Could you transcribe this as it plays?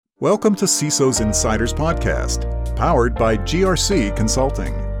Welcome to CISO's Insiders Podcast, powered by GRC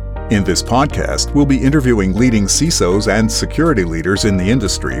Consulting. In this podcast, we'll be interviewing leading CISOs and security leaders in the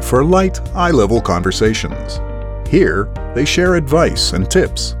industry for light, eye-level conversations. Here, they share advice and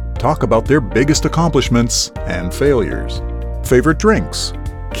tips, talk about their biggest accomplishments and failures, favorite drinks,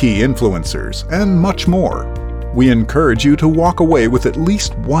 key influencers, and much more. We encourage you to walk away with at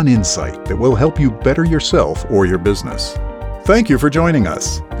least one insight that will help you better yourself or your business. Thank you for joining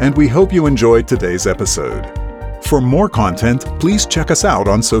us, and we hope you enjoyed today's episode. For more content, please check us out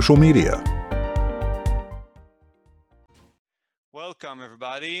on social media. Welcome,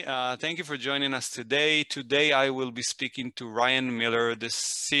 everybody. Thank you for joining us today. Today, I will be speaking to Ryan Miller, the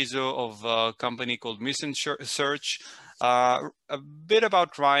CISO of a company called Mission Search. A bit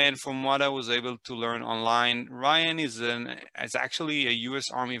about Ryan from what I was able to learn online. Ryan is actually a U.S.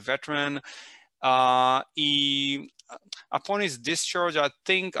 Army veteran. Upon his discharge, I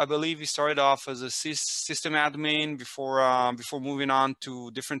believe he started off as a system admin before moving on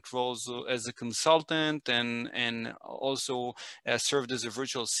to different roles as a consultant and also served as a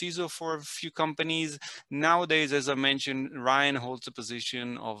virtual CISO for a few companies. Nowadays, as I mentioned, Ryan holds the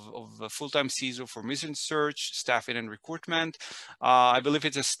position of a full-time CISO for Mission Search, staffing and recruitment. I believe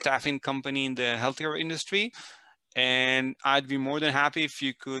it's a staffing company in the healthcare industry. And I'd be more than happy if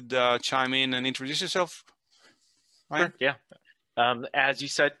you could chime in and introduce yourself. Ryan? Sure, yeah. As you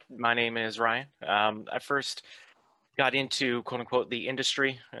said, my name is Ryan. I first got into quote unquote the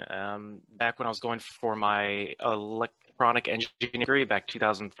industry back when I was going for my electronic engineering degree back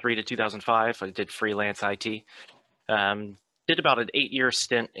 2003 to 2005. I did freelance IT. Did about an 8-year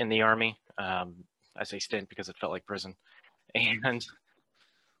stint in the Army. I say stint because it felt like prison. And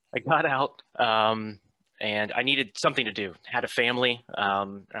I got out and I needed something to do. Had a family.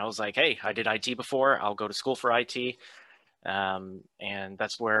 And I was like, hey, I did IT before. I'll go to school for IT. And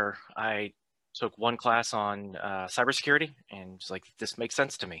that's where I took one class on cybersecurity, and it's like, this makes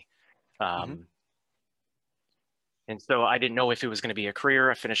sense to me. And so I didn't know if it was going to be a career.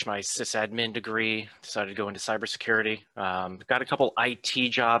 I finished my sysadmin degree, decided to go into cybersecurity. Got a couple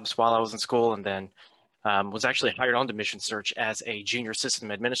IT jobs while I was in school, and then was actually hired on to Mission Search as a junior system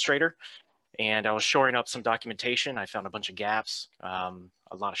administrator. And I was shoring up some documentation. I found a bunch of gaps, a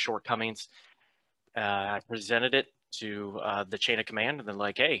lot of shortcomings. I presented it to the chain of command, and then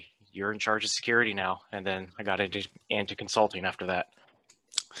like, hey, you're in charge of security now. And then I got into consulting after that.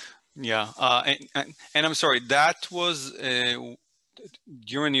 Yeah, and I'm sorry, that was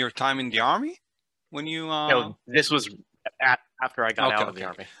during your time in the Army when you? No, this was after I got out of the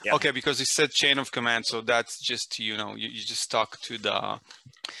Army. Yeah. Okay, because you said chain of command, so that's just you just stuck to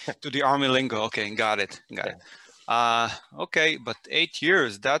the Army lingo. Okay, got it. Okay, but 8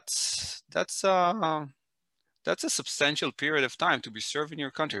 years, that's a substantial period of time to be serving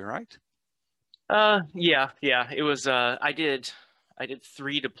your country, right? Yeah. It was. I did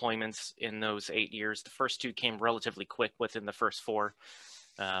 3 deployments in those 8 years. The first 2 came relatively quick within the first 4.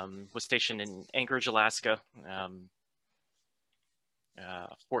 Was stationed in Anchorage, Alaska.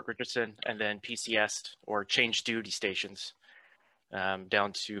 Fort Richardson, and then PCS, or change duty stations,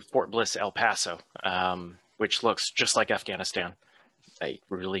 down to Fort Bliss, El Paso, which looks just like Afghanistan. I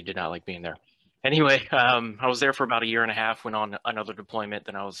really did not like being there. Anyway, I was there for about 1.5 years, went on another deployment,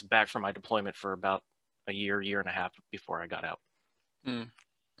 then I was back from my deployment for about a year and a half before I got out.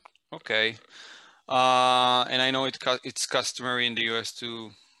 Okay. And I know it's customary in the US to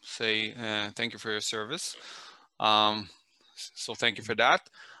say thank you for your service. So thank you for that.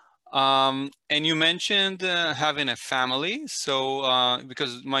 And you mentioned having a family. So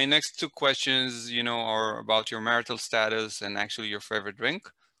because my next 2 questions, are about your marital status and actually your favorite drink.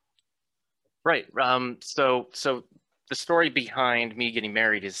 Right. So the story behind me getting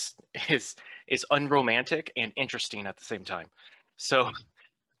married is unromantic and interesting at the same time. So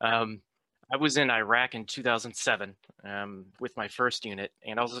I was in Iraq in 2007 with my first unit,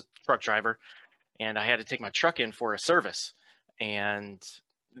 and I was a truck driver, and I had to take my truck in for a service. And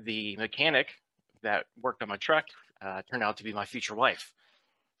the mechanic that worked on my truck turned out to be my future wife.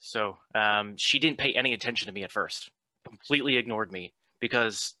 So she didn't pay any attention to me at first, completely ignored me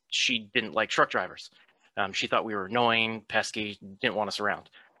because she didn't like truck drivers. She thought we were annoying, pesky, didn't want us around.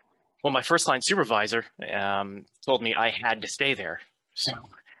 Well, my first line supervisor told me I had to stay there. So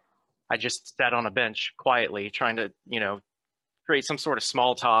I just sat on a bench quietly trying to, create some sort of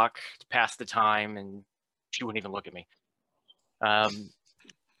small talk to pass the time, and she wouldn't even look at me.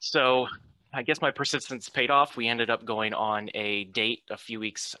 So I guess my persistence paid off. We ended up going on a date a few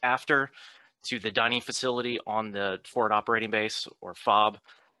weeks after to the dining facility on the Forward Operating Base, or FOB,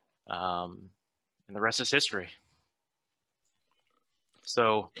 and the rest is history.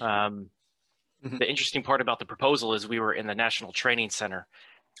 So the interesting part about the proposal is we were in the National Training Center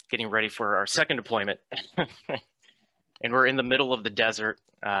getting ready for our second deployment. And we're in the middle of the desert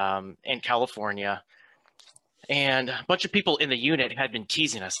in California. And a bunch of people in the unit had been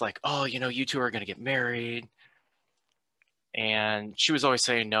teasing us like, oh, you know, you two are going to get married. And she was always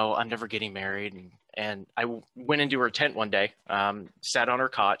saying, no, I'm never getting married. And I went into her tent one day, sat on her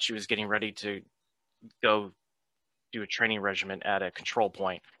cot. She was getting ready to go do a training regimen at a control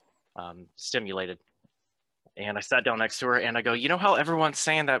point, stimulated. And I sat down next to her and I go, you know how everyone's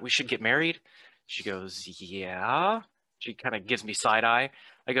saying that we should get married? She goes, yeah. She kind of gives me side eye.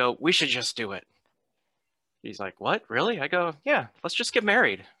 I go, we should just do it. She's like, what, really? I go, yeah, let's just get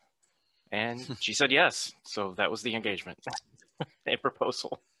married. And she said yes. So that was the engagement and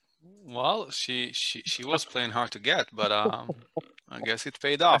proposal. Well, she was playing hard to get, but I guess it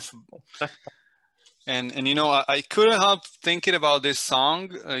paid off. And you know, I couldn't help thinking about this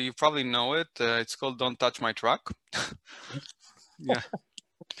song. You probably know it. It's called "Don't Touch My Truck." Yeah,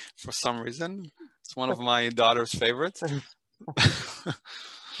 for some reason, it's one of my daughter's favorites.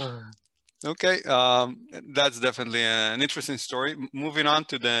 Okay, that's definitely an interesting story. Moving on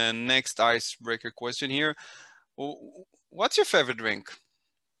to the next icebreaker question here. What's your favorite drink?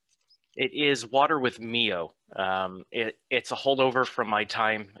 It is water with Mio. It's a holdover from my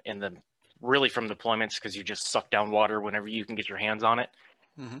time really from deployments, because you just suck down water whenever you can get your hands on it.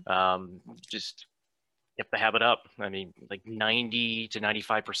 Just get the habit up. I mean, like 90 to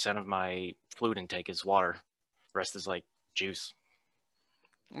 95% of my fluid intake is water. The rest is like juice.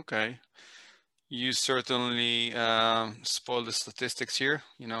 Okay. You certainly spoil the statistics here.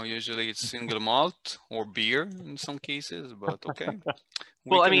 You know, usually it's single malt or beer in some cases, but okay.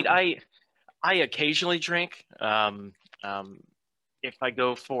 Well, I mean, I occasionally drink. If I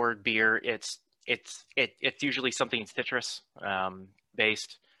go for beer, it's usually something citrus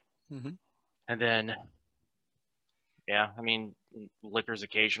based. And then, yeah, I mean, liquors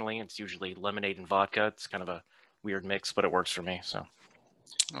occasionally. It's usually lemonade and vodka. It's kind of a weird mix, but it works for me. So,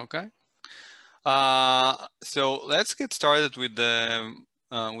 okay. So let's get started with the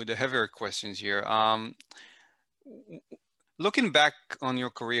heavier questions here. Looking back on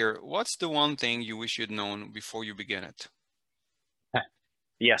your career, what's the one thing you wish you'd known before you began it?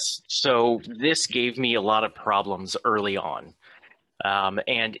 Yes. So this gave me a lot of problems early on.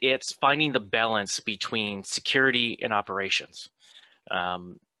 And it's finding the balance between security and operations.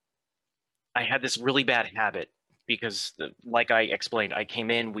 I had this really bad habit because, like I explained, I came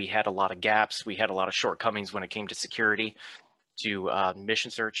in, we had a lot of gaps, we had a lot of shortcomings when it came to security, to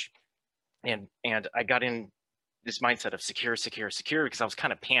mission search. And I got in this mindset of secure because I was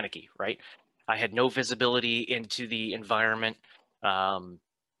kind of panicky, right? I had no visibility into the environment.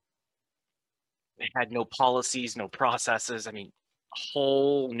 Had no policies, no processes. I mean, a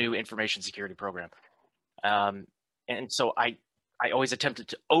whole new information security program. And so I always attempted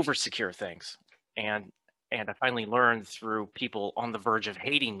to over-secure things. And I finally learned through people on the verge of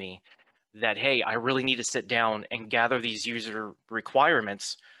hating me that, hey, I really need to sit down and gather these user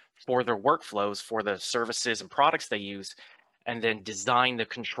requirements for their workflows, for the services and products they use, and then design the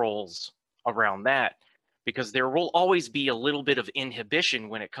controls around that. Because there will always be a little bit of inhibition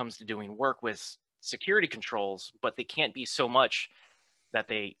when it comes to doing work with security controls, but they can't be so much that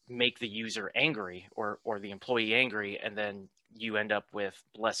they make the user angry or the employee angry, and then you end up with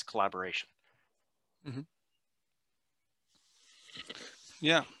less collaboration.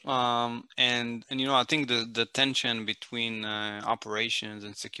 Yeah, and you know, I think the tension between operations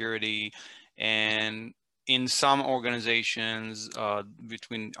and security, and in some organizations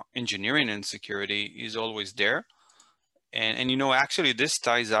between engineering and security, is always there. And you know, actually, this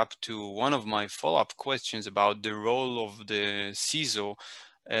ties up to one of my follow-up questions about the role of the CISO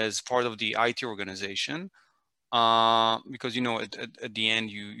as part of the IT organization. Because, you know, at the end,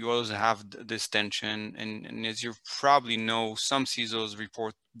 you also have this tension. And as you probably know, some CISOs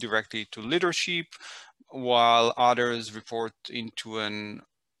report directly to leadership, while others report into an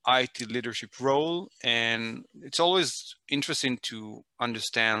IT leadership role. And it's always interesting to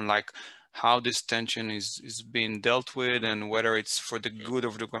understand, like, how this tension is being dealt with, and whether it's for the good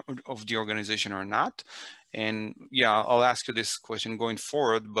of the organization or not. And yeah, I'll ask you this question going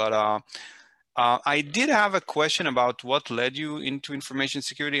forward, but I did have a question about what led you into information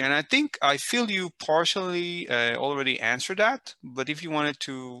security, and I feel you partially already answered that, but if you wanted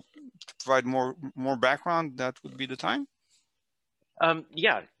to provide more background, that would be the time.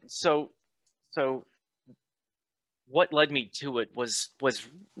 Yeah, so what led me to it was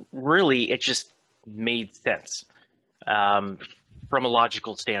really, it just made sense from a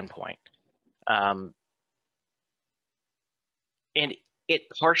logical standpoint. And It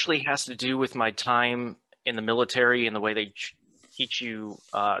partially has to do with my time in the military and the way they teach you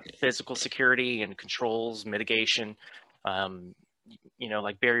physical security and controls, mitigation,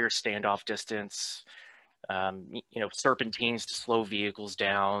 like barrier standoff distance, serpentines to slow vehicles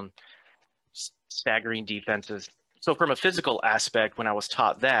down, staggering defenses. So from a physical aspect, when I was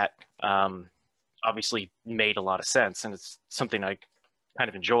taught that, obviously made a lot of sense, and it's something I kind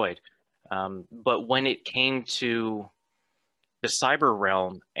of enjoyed. But when it came to the cyber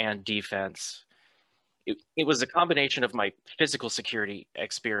realm and defense, it was a combination of my physical security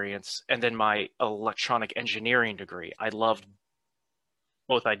experience and then my electronic engineering degree. I loved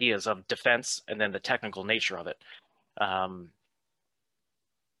both ideas of defense and then the technical nature of it.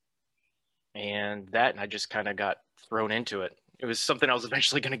 And I just kind of got thrown into it. It was something I was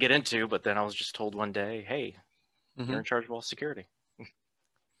eventually going to get into, but then I was just told one day, hey, you're in charge of all security.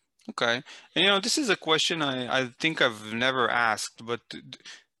 Okay. And, this is a question I think I've never asked, but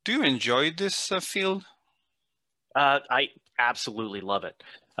do you enjoy this field? I absolutely love it.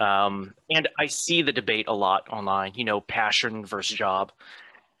 And I see the debate a lot online, passion versus job.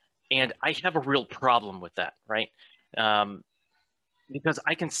 And I have a real problem with that, right? Because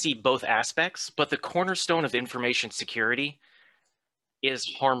I can see both aspects, but the cornerstone of information security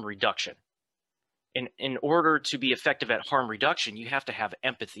is harm reduction. In order to be effective at harm reduction, you have to have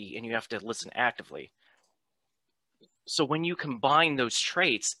empathy and you have to listen actively. So when you combine those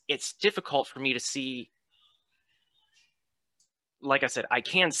traits, it's difficult for me to see. Like I said, I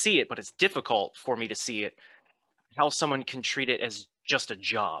can see it, but it's difficult for me to see it, how someone can treat it as just a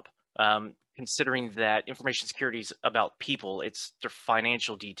job. Considering that information security is about people, it's their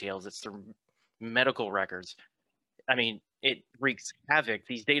financial details, it's their medical records. I mean, it wreaks havoc.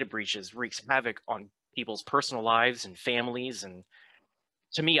 These data breaches wreaks havoc on people's personal lives and families. And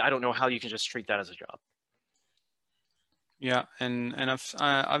to me, I don't know how you can just treat that as a job. Yeah, and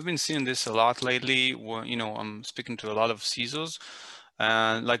I've been seeing this a lot lately. Where, I'm speaking to a lot of CISOs,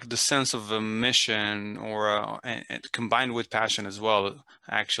 like the sense of a mission, or and combined with passion as well.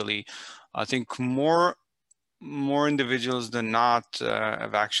 Actually, I think more individuals than not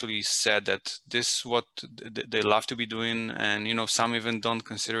have actually said that this is what they love to be doing, and some even don't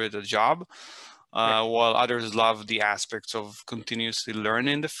consider it a job. While others love the aspects of continuously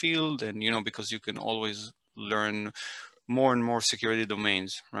learning the field, and because you can always learn more and more security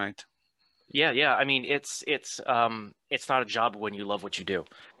domains, right? Yeah. I mean, it's not a job when you love what you do.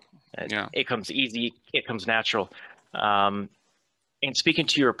 Yeah. It comes easy, it comes natural. And speaking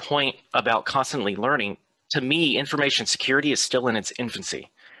to your point about constantly learning, to me, information security is still in its infancy.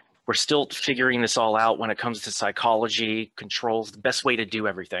 We're still figuring this all out when it comes to psychology, controls, the best way to do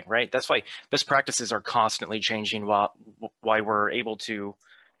everything, right? That's why best practices are constantly changing. Why we're able to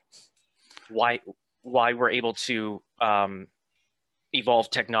evolve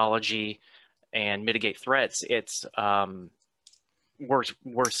technology and mitigate threats. It's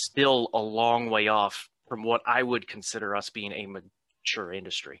we're still a long way off from what I would consider us being a mature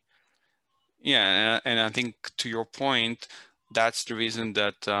industry. Yeah, and I think to your point, that's the reason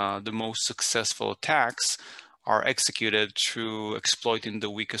that the most successful attacks are executed through exploiting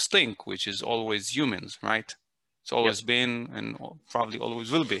the weakest link, which is always humans, right? It's always been and probably always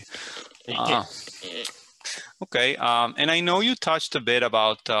will be. Okay, and I know you touched a bit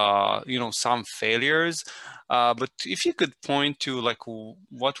about some failures, but if you could point to like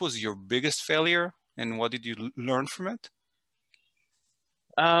what was your biggest failure and what did you learn from it?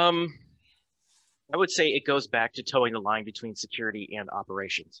 I would say it goes back to towing the line between security and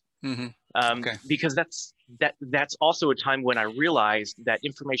operations. Okay. Because that's also a time when I realized that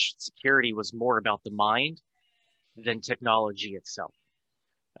information security was more about the mind than technology itself.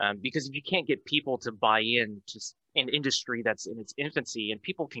 Because if you can't get people to buy in to an industry that's in its infancy and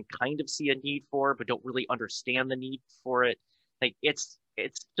people can kind of see a need for it, but don't really understand the need for it, like it's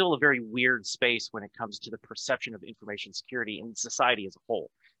still a very weird space when it comes to the perception of information security in society as a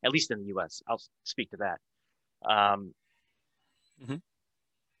whole, at least in the US. I'll speak to that.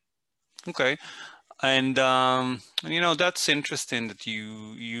 Okay. And that's interesting that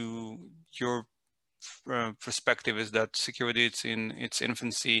your perspective is that security, it's in its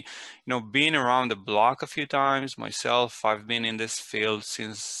infancy. Being around the block a few times myself, I've been in this field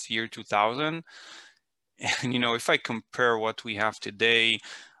since year 2000. And if I compare what we have today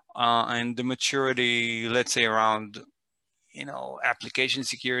and the maturity, let's say around application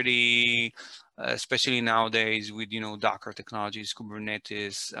security, especially nowadays with Docker technologies,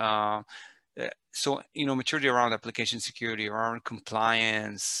 Kubernetes, So, maturity around application security, around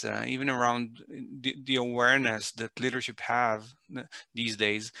compliance, even around the awareness that leadership have these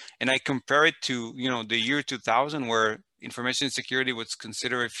days. And I compare it to, the year 2000, where information security was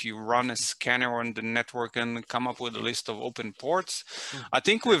considered, if you run a scanner on the network and come up with a list of open ports. I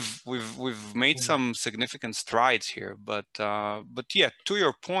think we've made some significant strides here, but yeah, to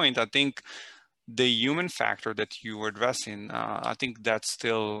your point, I think the human factor that you were addressing, I think that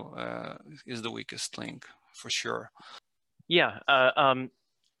still is the weakest link for sure. Yeah.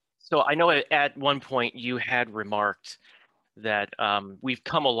 So I know at one point you had remarked that we've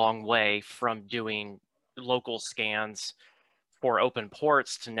come a long way from doing local scans for open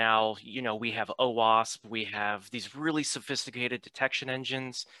ports to now, we have OWASP, we have these really sophisticated detection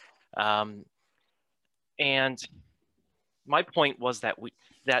engines. And my point was that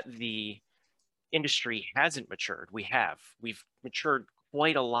the industry hasn't matured. We've matured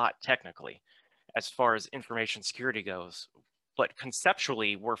quite a lot technically as far as information security goes, but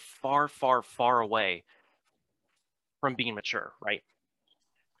conceptually we're far, far, far away from being mature, right?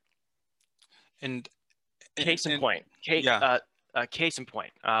 And case in point, case in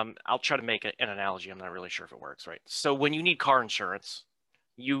point, I'll try to make an analogy. I'm not really sure if it works, right? So when you need car insurance,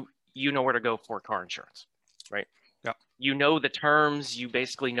 you know where to go for car insurance, right? Yeah. You know the terms, you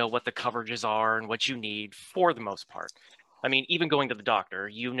basically know what the coverages are and what you need for the most part. I mean, even going to the doctor,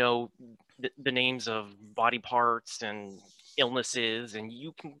 you know the names of body parts and illnesses, and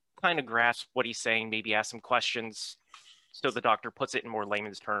you can kind of grasp what he's saying, maybe ask some questions so the doctor puts it in more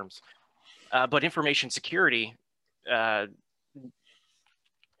layman's terms. But information security,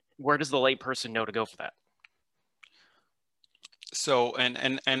 where does the layperson know to go for that? So,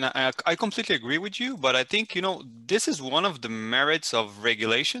 and I completely agree with you, but I think, this is one of the merits of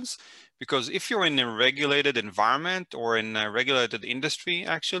regulations, because if you're in a regulated environment or in a regulated industry,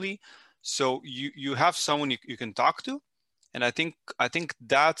 actually, so you have someone you can talk to. And I think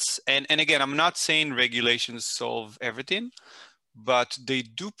that's, and again, I'm not saying regulations solve everything, but they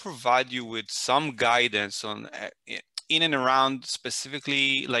do provide you with some guidance on in and around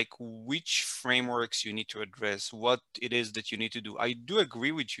specifically like which frameworks you need to address, what it is that you need to do. I do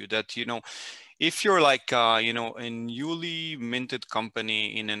agree with you that, if you're like, a newly minted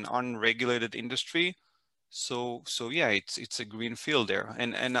company in an unregulated industry, so yeah, it's a green field there.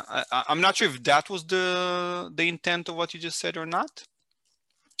 And I'm not sure if that was the intent of what you just said or not.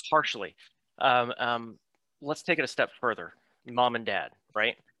 Partially. Let's take it a step further. Mom and dad,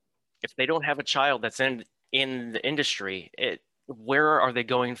 right? If they don't have a child that's in the industry, where are they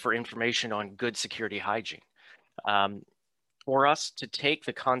going for information on good security hygiene? For us to take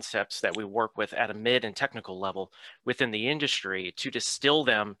the concepts that we work with at a mid and technical level within the industry to distill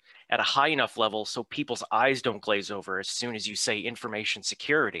them at a high enough level so people's eyes don't glaze over as soon as you say information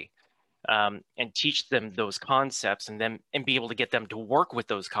security, and teach them those concepts and be able to get them to work with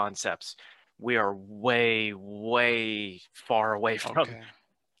those concepts, we are way, way far away from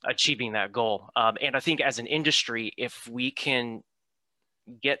achieving that goal. And I think as an industry, if we can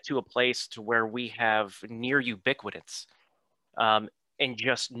get to a place to where we have near ubiquitous, and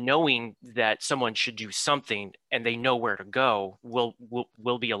just knowing that someone should do something and they know where to go,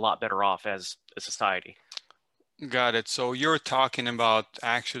 we'll be a lot better off as a society. Got it. So you're talking about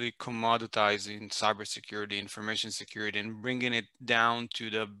actually commoditizing cybersecurity, information security, and bringing it down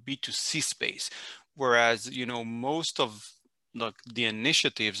to the B2C space, whereas most of the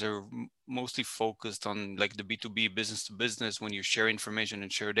initiatives are mostly focused on like the B2B, business to business, when you share information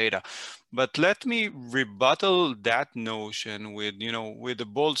and share data. But let me rebuttal that notion with with a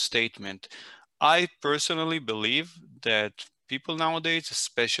bold statement. I personally believe that people nowadays,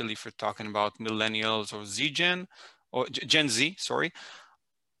 especially if we're talking about millennials or Gen Z, sorry,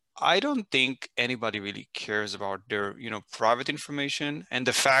 I don't think anybody really cares about their, private information, and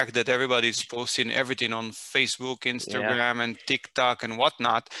the fact that everybody's posting everything on Facebook, Instagram, and TikTok and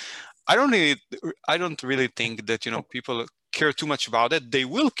whatnot. I don't really think that, people care too much about it. They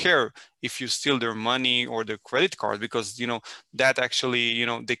will care if you steal their money or their credit card, because, that actually,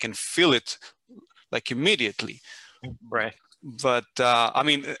 they can feel it like immediately. Right. But I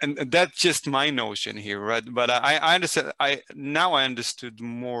mean, and that's just my notion here, right? But I understand. I understood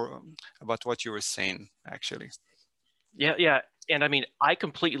more about what you were saying, actually. Yeah, and I mean, I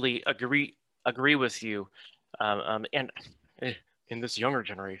completely agree with you. And in this younger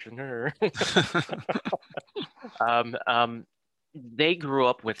generation, they grew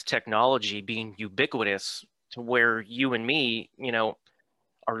up with technology being ubiquitous to where you and me,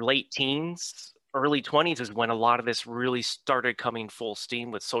 our late teens, early 20s is when a lot of this really started coming full steam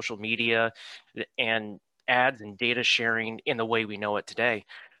with social media and ads and data sharing in the way we know it today.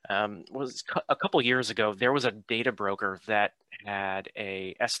 was a couple years ago, there was a data broker that had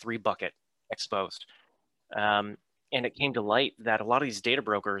a S3 bucket exposed. And it came to light that a lot of these data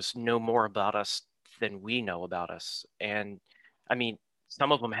brokers know more about us than we know about us. And I mean,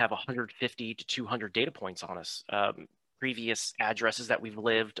 some of them have 150 to 200 data points on us, previous addresses that we've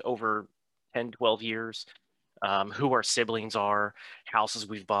lived over 10, 12 years, who our siblings are, houses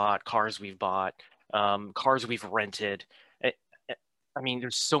we've bought, cars we've bought, cars we've rented. I mean,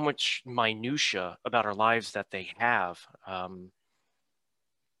 there's so much minutia about our lives that they have.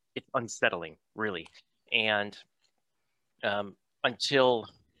 It's unsettling, really. And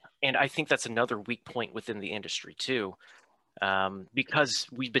and I think that's another weak point within the industry too, because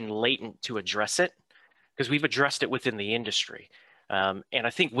we've been latent to address it, because we've addressed it within the industry. And I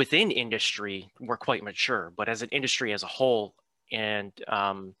think within industry, we're quite mature, but as an industry as a whole, and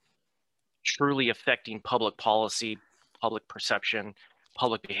truly affecting public policy, public perception,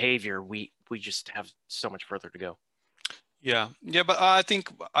 public behavior, we just have so much further to go. Yeah, but I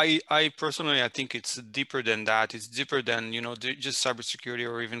think I personally, I think it's deeper than that. It's deeper than, just cybersecurity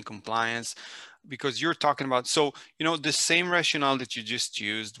or even compliance, because you're talking about, so, the same rationale that you just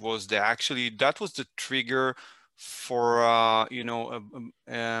used was that was the trigger for, a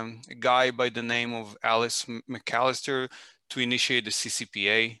guy by the name of Alice McAllister to initiate the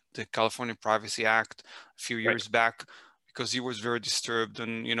CCPA, the California Privacy Act, a few years back, because he was very disturbed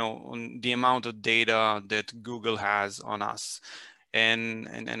on, on the amount of data that Google has on us. And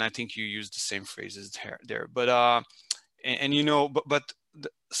I think you used the same phrases there. But,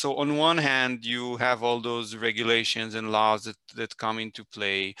 so on one hand, you have all those regulations and laws that come into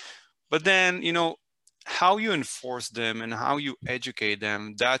play, but then, how you enforce them and how you educate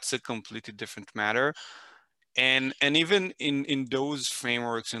them, that's a completely different matter. And even in those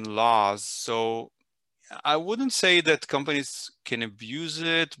frameworks and laws, so I wouldn't say that companies can abuse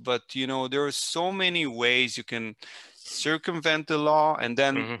it, but there are so many ways you can circumvent the law. And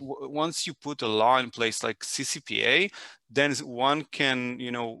then once you put a law in place like CCPA, then one can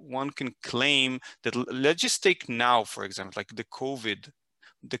claim that, let's just take now, for example, like the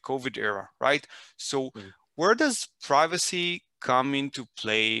COVID era, right? So where does privacy come into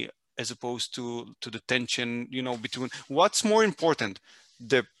play as opposed to the tension, between what's more important,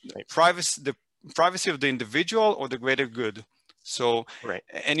 the privacy of the individual or the greater good? So,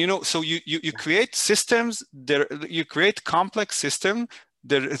 and so you create systems you create complex systems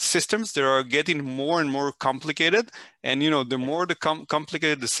that are getting more and more complicated, and the more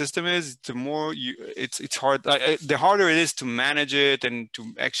complicated the system is, the more it's hard, the harder it is to manage it and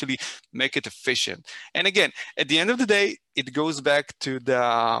to actually make it efficient. And again, at the end of the day, it goes back to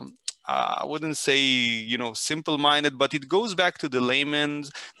the I wouldn't say simple-minded, but it goes back to the layman.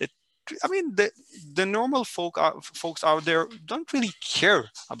 The normal folks out there don't really care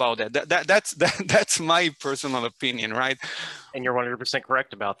about that. That's my personal opinion, right? And you're 100%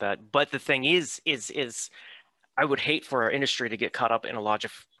 correct about that. But the thing is I would hate for our industry to get caught up in a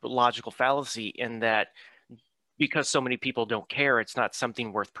logical fallacy in that because so many people don't care, it's not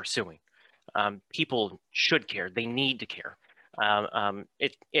something worth pursuing. People should care. They need to care. To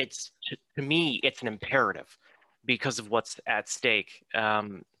me, it's an imperative because of what's at stake.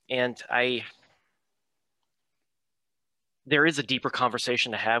 And there is a deeper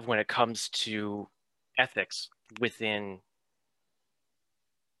conversation to have when it comes to ethics within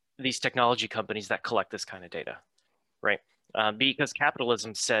these technology companies that collect this kind of data, right? Because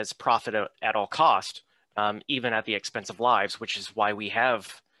capitalism says profit at all cost, even at the expense of lives, which is why we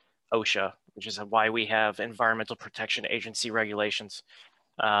have OSHA, which is why we have Environmental Protection Agency regulations.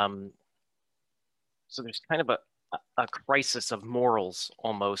 So there's kind of a crisis of morals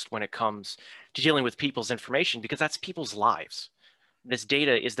almost when it comes to dealing with people's information, because that's people's lives. This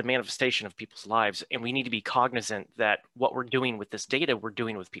data is the manifestation of people's lives, and we need to be cognizant that what we're doing with this data, we're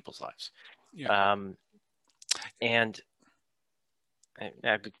doing with people's lives. Yeah.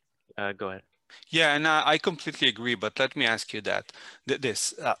 Go ahead. Yeah, and I completely agree, but let me ask you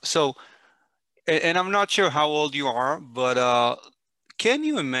this. And I'm not sure how old you are, but can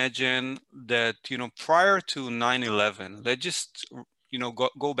you imagine that, prior to 9/11, let's just,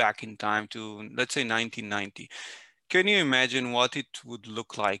 go back in time to, let's say, 1990. Can you imagine what it would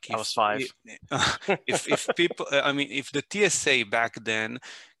look like if, I was 5. if people, if the TSA back then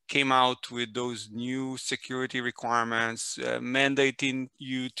came out with those new security requirements, mandating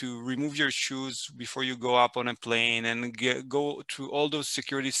you to remove your shoes before you go up on a plane and go through all those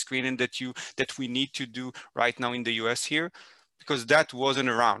security screening that we need to do right now in the US here, because that wasn't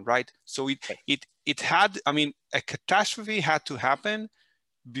around, right? So it had, a catastrophe had to happen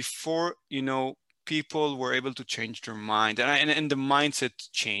before, people were able to change their mind, and the mindset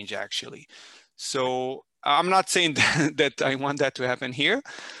change actually. So I'm not saying that I want that to happen here,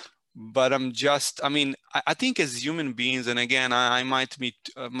 but I mean, I think as human beings, and again, I might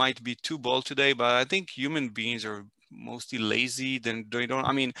be too bold today, but I think human beings are mostly lazy. Then they don't.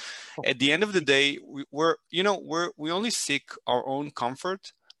 I mean, at the end of the day, we only seek our own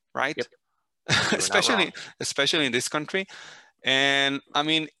comfort, right? Yep. You are not wrong. especially in this country. And I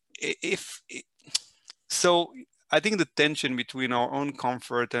mean, if so, I think the tension between our own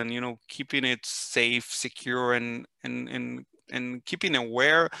comfort and keeping it safe, secure, and keeping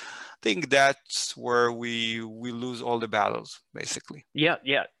aware, I think that's where we lose all the battles, basically. Yeah,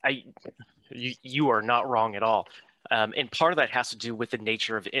 you are not wrong at all. And part of that has to do with the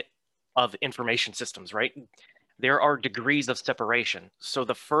nature of information systems, right? There are degrees of separation. So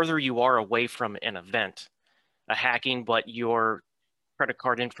the further you are away from an event, a hacking, but your credit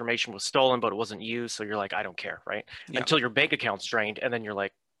card information was stolen, but it wasn't you, so you're like, I don't care, right? Yeah. Until your bank account's drained, and then you're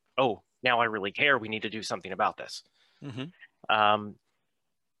like, oh, now I really care. We need to do something about this. Mm-hmm.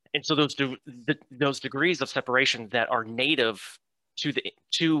 And so those degrees of separation that are native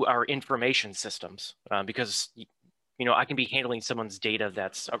to our information systems, because I can be handling someone's data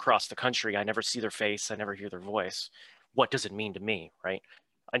that's across the country. I never see their face. I never hear their voice. What does it mean to me, right?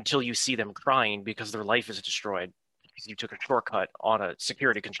 Until you see them crying because their life is destroyed because you took a shortcut on a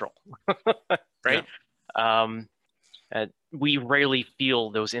security control, right? Yeah. We rarely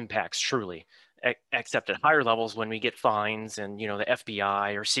feel those impacts truly, except at higher levels when we get fines and the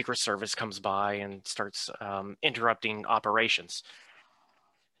FBI or Secret Service comes by and starts interrupting operations.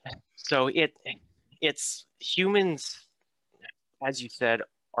 So it's humans, as you said,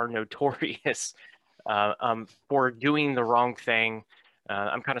 are notorious for doing the wrong thing.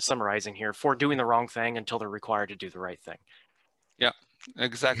 I'm kind of summarizing here, for doing the wrong thing until they're required to do the right thing. Yeah,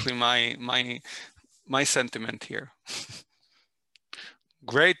 exactly my sentiment here.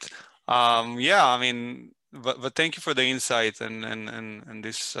 Great. Yeah, I mean, but thank you for the insight and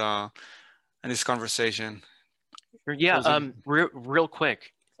this conversation. Yeah, real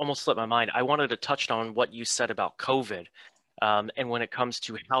quick, almost slipped my mind. I wanted to touch on what you said about COVID, and when it comes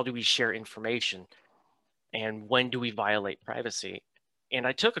to how do we share information and when do we violate privacy. And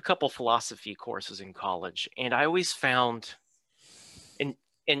I took a couple philosophy courses in college, and I always found, and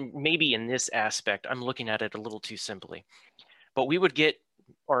maybe in this aspect, I'm looking at it a little too simply, but we would get,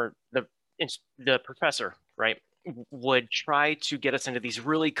 or the professor, right, would try to get us into these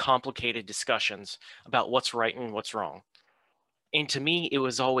really complicated discussions about what's right and what's wrong. And to me, it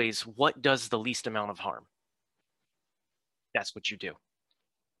was always, what does the least amount of harm? That's what you do.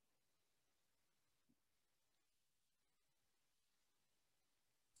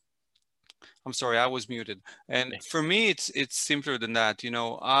 I'm sorry, I was muted. And for me, it's simpler than that.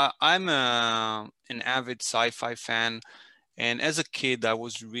 I'm an avid sci-fi fan. And as a kid, I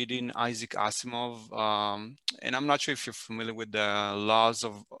was reading Isaac Asimov. And I'm not sure if you're familiar with the laws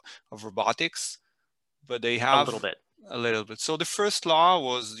of robotics, but they have a little bit. So the first law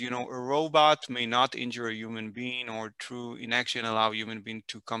was, a robot may not injure a human being or through inaction allow a human being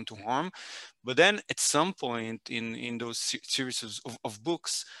to come to harm. But then at some point in those series of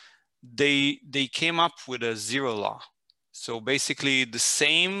books, they came up with a zero law. So basically the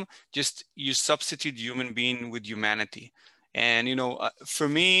same, just you substitute human being with humanity. And, for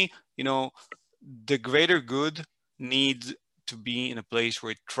me, the greater good needs to be in a place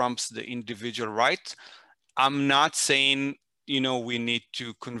where it trumps the individual right. I'm not saying, we need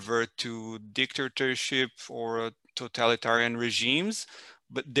to convert to dictatorship or totalitarian regimes,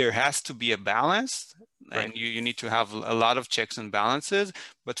 but there has to be a balance, and right. you need to have a lot of checks and balances.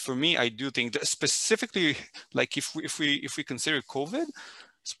 But for me, I do think that specifically, like if we consider COVID,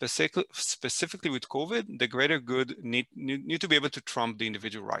 specifically with COVID, the greater good need to be able to trump the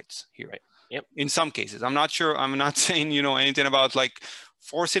individual rights here. Right. Yep. In some cases, I'm not sure. I'm not saying anything about like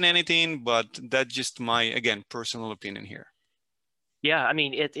forcing anything, but that's just my, again, personal opinion here. Yeah, I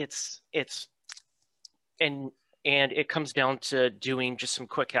mean it's and it comes down to doing just some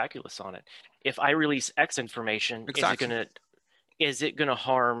quick calculus on it. If I release X information, exactly. is it gonna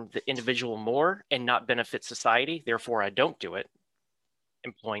harm the individual more and not benefit society? Therefore, I don't do it,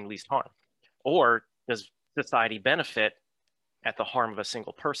 employing least harm. Or does society benefit at the harm of a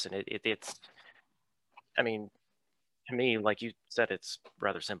single person? It's, I mean, to me, like you said, it's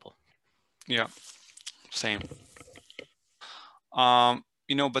rather simple. Yeah, same.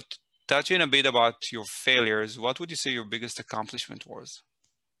 But touching a bit about your failures, what would you say your biggest accomplishment was?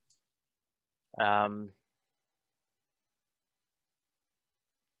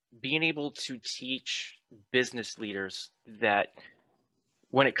 Being able to teach business leaders that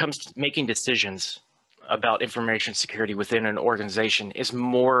when it comes to making decisions about information security within an organization is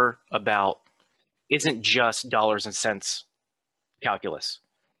more about, isn't just dollars and cents calculus.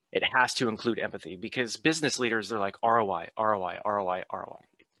 It has to include empathy, because business leaders are like ROI, ROI, ROI, ROI,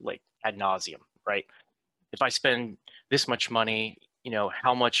 like ad nauseum, right? If I spend this much money, you know,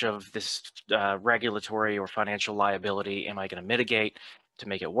 how much of this regulatory or financial liability am I going to mitigate to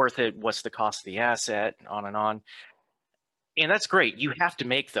make it worth it? What's the cost of the asset? On and on. And that's great. You have to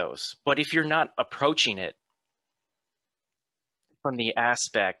make those. But if you're not approaching it from the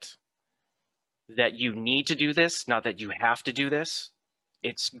aspect that you need to do this, not that you have to do this,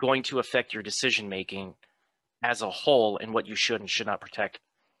 it's going to affect your decision making as a whole and what you should and should not protect,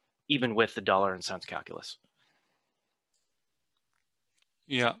 even with the dollar and cents calculus.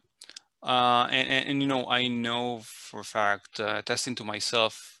 Yeah. And you know, I know for a fact, testing to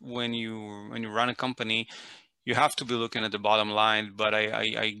myself, when you run a company, you have to be looking at the bottom line. But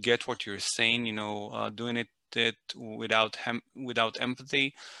I get what you're saying. You know, doing it without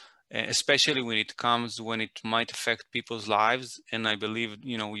empathy, especially when it might affect people's lives. And I believe,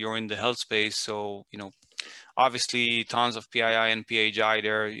 you know, you're in the health space, so you know, obviously tons of PII and PHI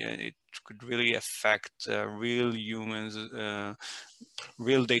there. It could really affect real humans,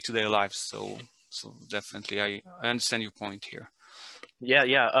 real day-to-day lives. So definitely, I understand your point here. Yeah.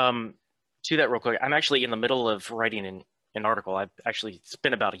 To that real quick, I'm actually in the middle of writing an article. It's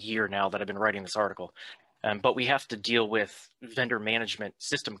been about a year now that I've been writing this article. But we have to deal with vendor management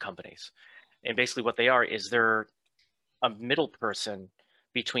system companies. And basically what they are is they're a middle person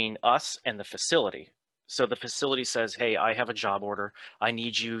between us and the facility. So the facility says, hey, I have a job order. I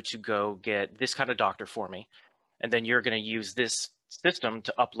need you to go get this kind of doctor for me. And then you're going to use this system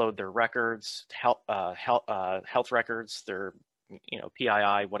to upload their records, health records, their, you know,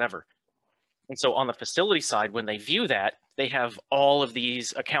 PII, whatever. And so on the facility side, when they view that, they have all of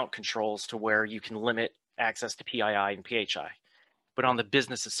these account controls to where you can limit access to PII and PHI. But on the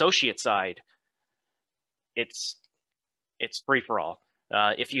business associate side, it's free for all.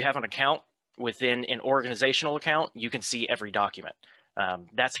 If you have an account within an organizational account, you can see every document.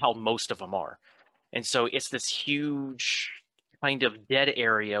 That's how most of them are. And so it's this huge kind of dead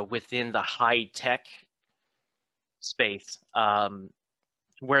area within the high tech space,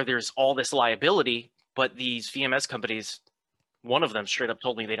 where there's all this liability, but these VMS companies, one of them straight up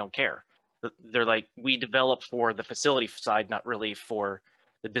told me they don't care. They're like, we develop for the facility side, not really for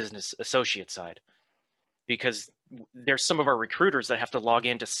the business associate side. Because there's some of our recruiters that have to log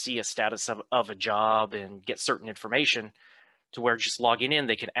in to see a status of a job and get certain information, to where just logging in,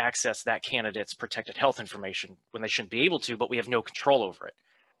 they can access that candidate's protected health information when they shouldn't be able to, but we have no control over it.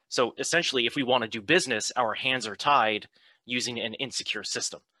 So essentially, if we want to do business, our hands are tied using an insecure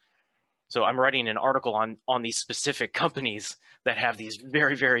system. So I'm writing an article on these specific companies that have these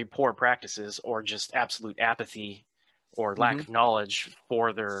very, very poor practices, or just absolute apathy or lack of knowledge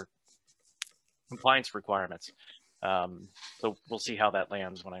for their compliance requirements. So we'll see how that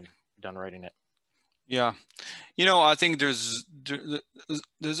lands when I'm done writing it. Yeah, you know, I think there's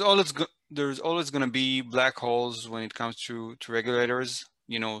always going to be black holes when it comes to regulators.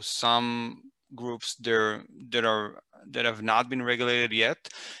 You know, some groups there that have not been regulated yet,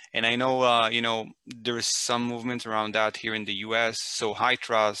 and I know you know, there is some movement around that here in the U.S. So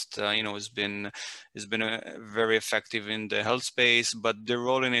HITRUST, you know, has been very effective in the health space, but they're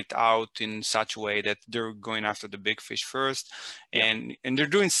rolling it out in such a way that they're going after the big fish first, and they're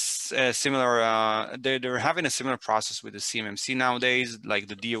doing similar. They're having a similar process with the CMMC nowadays, like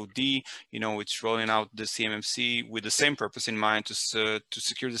the DoD. You know, it's rolling out the CMMC with the same purpose in mind, to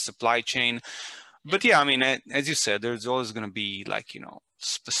secure the supply chain. But yeah, I mean, as you said, there's always going to be, like, you know,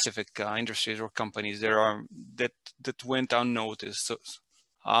 specific industries or companies that went unnoticed. So,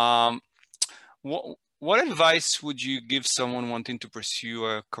 what advice would you give someone wanting to pursue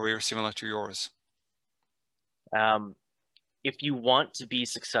a career similar to yours? If you want to be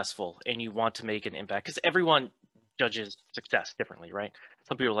successful and you want to make an impact, because everyone judges success differently, right?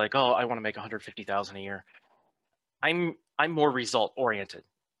 Some people are like, oh, I want to make 150,000 a year. I'm more result oriented.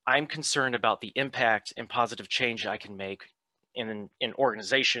 I'm concerned about the impact and positive change I can make in an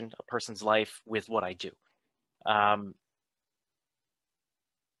organization, a person's life, with what I do.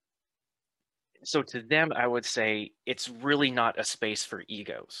 So to them, I would say it's really not a space for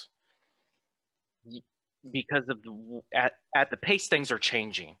egos, because of at the pace things are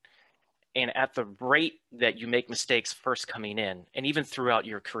changing, and at the rate that you make mistakes first coming in, and even throughout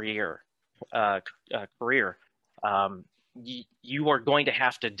your career, you are going to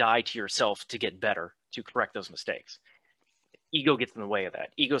have to die to yourself to get better, to correct those mistakes. Ego gets in the way of that.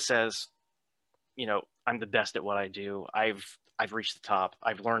 Ego says, you know, I'm the best at what I do. I've I've reached the top,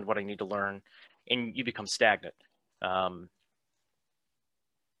 I've learned what I need to learn, and you become stagnant.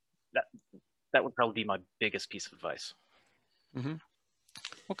 That would probably be my biggest piece of advice. Mm-hmm.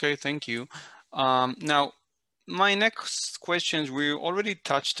 Okay, thank you. Now, my next questions, we already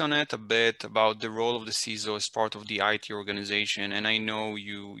touched on it a bit about the role of the CISO as part of the IT organization. And I know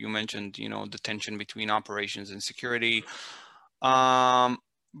you mentioned, the tension between operations and security. And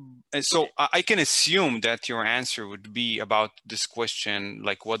so I can assume that your answer would be about this question,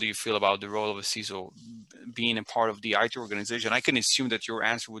 like, what do you feel about the role of a CISO being a part of the IT organization? I can assume that your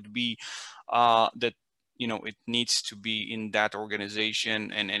answer would be that it needs to be in that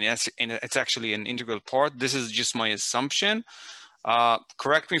organization, and it's actually an integral part. This is just my assumption.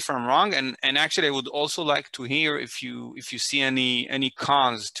 Correct me if I'm wrong. And actually, I would also like to hear if you see any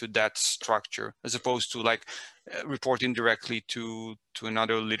cons to that structure, as opposed to like reporting directly to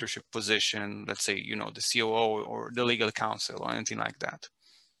another leadership position, let's say the COO or the legal counsel or anything like that.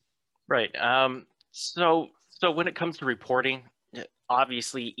 Right. So when it comes to reporting,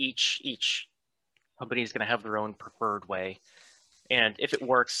 obviously each company is going to have their own preferred way, and if it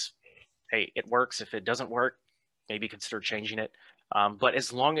works, hey, it works. If it doesn't work, maybe consider changing it. But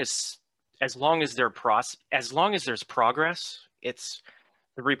as long as there's progress, it's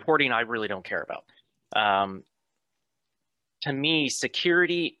the reporting I really don't care about. To me,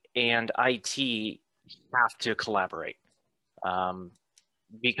 security and IT have to collaborate,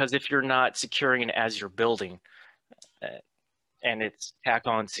 because if you're not securing it as you're building, and it's tack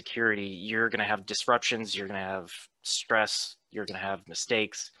on security, you're going to have disruptions, you're going to have stress, you're going to have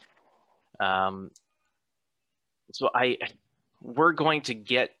mistakes. So we're going to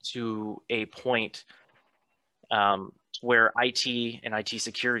get to a point where IT and IT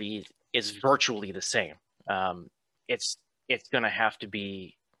security is virtually the same. It's going to have to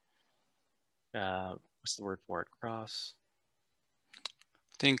be, what's the word for it? I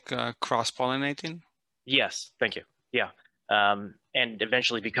think cross-pollinating. Yes, thank you. Yeah. And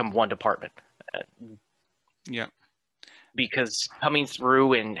eventually become one department. Yeah. Because coming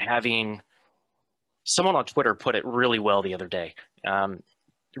through and having someone on Twitter put it really well the other day.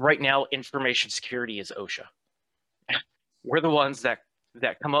 Right now, information security is OSHA. We're the ones that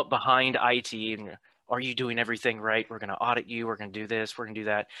come up behind IT and, are you doing everything right? We're going to audit you. We're going to do this. We're going to do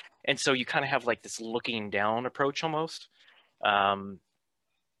that. And so you kind of have like this looking down approach almost. And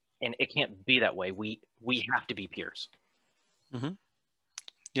it can't be that way. We have to be peers. Mm-hmm.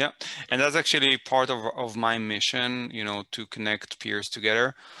 Yeah, and that's actually part of my mission, to connect peers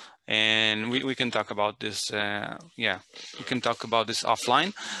together. And we can talk about this. Yeah, we can talk about this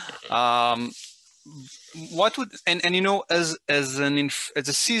offline. What would and as a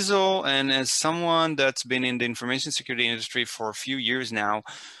CISO and as someone that's been in the information security industry for a few years now,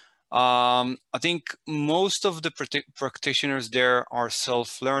 I think most of the practitioners there are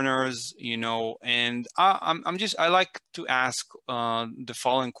self-learners, and I like to ask the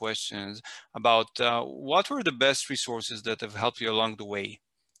following questions about what were the best resources that have helped you along the way?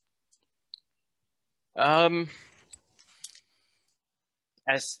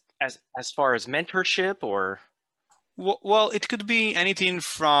 As far as mentorship, or well, it could be anything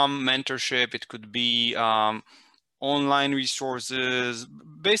from mentorship. It could be online resources.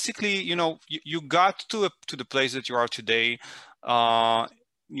 Basically, you got to the place that you are today, and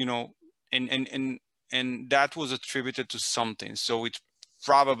that was attributed to something. So it's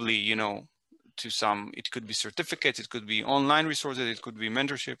probably, to some, it could be certificates, it could be online resources, it could be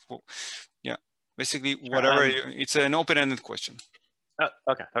mentorship. Well, yeah, basically whatever. It's an open-ended question.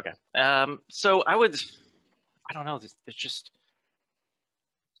 Okay. So I don't know. There's just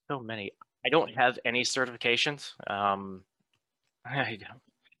so many. I don't have any certifications. I'll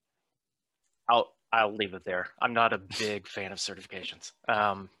leave it there. I'm not a big fan of certifications.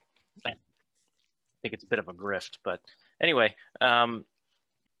 I think it's a bit of a grift, but anyway. All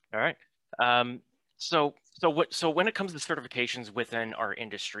right. So when it comes to certifications within our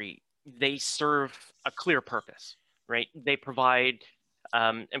industry, they serve a clear purpose, right? They provide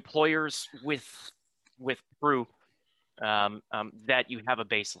employers with proof that you have a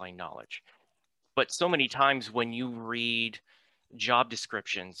baseline knowledge. But so many times when you read job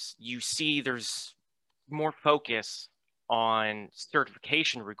descriptions, you see there's more focus on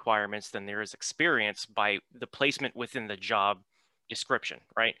certification requirements than there is experience by the placement within the job description,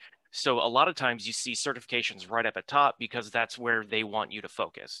 right? So a lot of times you see certifications right up at top because that's where they want you to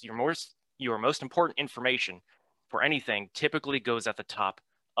focus. Your most important information for anything typically goes at the top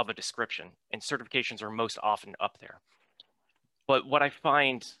of a description, and certifications are most often up there. But what I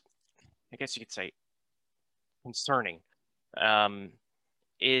find, I guess you could say, concerning,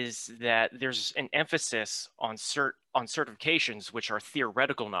 is that there's an emphasis on certifications, which are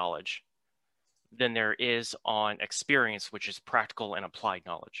theoretical knowledge, than there is on experience, which is practical and applied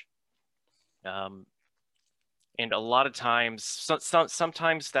knowledge. And a lot of times,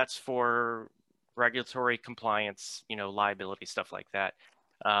 sometimes that's for regulatory compliance, liability, stuff like that.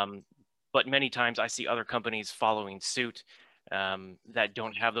 But many times I see other companies following suit that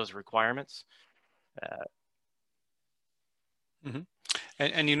don't have those requirements. And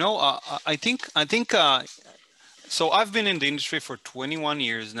I think so. I've been in the industry for 21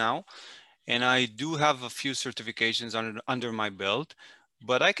 years now, and I do have a few certifications under my belt.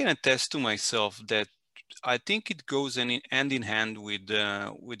 But I can attest to myself that I think it goes hand in hand with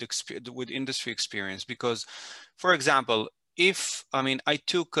industry experience. Because, for example, I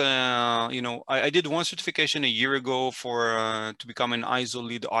took I did one certification a year ago for to become an ISO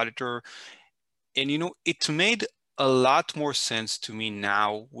lead auditor, and it made a lot more sense to me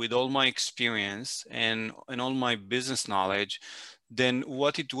now with all my experience and all my business knowledge than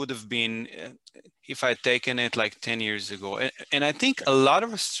what it would have been if I'd taken it like 10 years ago. And I think a lot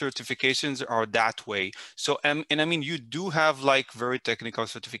of certifications are that way. So, and I mean, you do have like very technical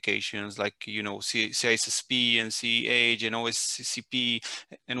certifications like, CISSP and CEH and OSCP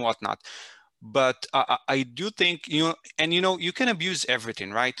and whatnot. But I do think, you can abuse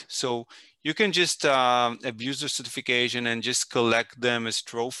everything, right? So you can just abuse the certification and just collect them as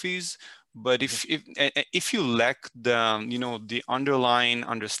trophies. But if you lack the underlying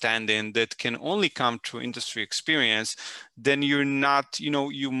understanding that can only come through industry experience, then you're not,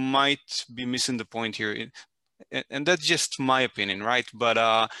 you might be missing the point here. And that's just my opinion, right? But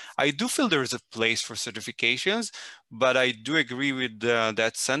I do feel there is a place for certifications, but I do agree with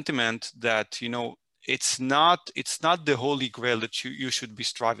that sentiment that it's not the holy grail that you should be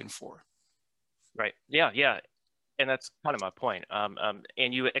striving for. Right. Yeah. And that's kind of my point.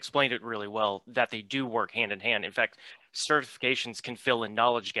 And you explained it really well, that they do work hand in hand. In fact, certifications can fill in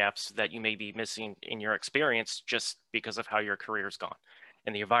knowledge gaps that you may be missing in your experience just because of how your career's gone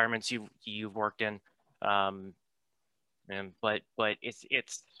and the environments you've worked in. But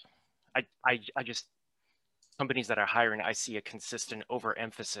it's I just, companies that are hiring, I see a consistent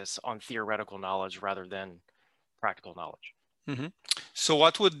overemphasis on theoretical knowledge rather than practical knowledge. Mm-hmm. So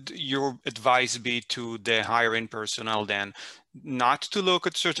what would your advice be to the hiring personnel then? Not to look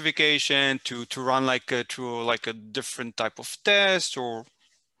at certification, to run through a different type of test, or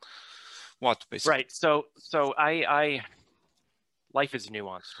what, basically? Right. So I life is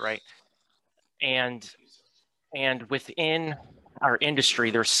nuanced, right? And within our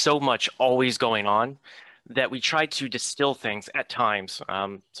industry, there's so much always going on that we try to distill things at times,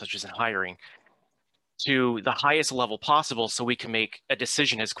 such as in hiring, to the highest level possible so we can make a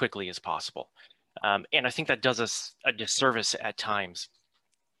decision as quickly as possible. And I think that does us a disservice at times.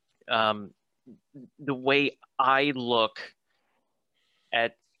 The way I look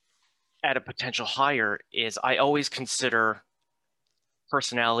at a potential hire is I always consider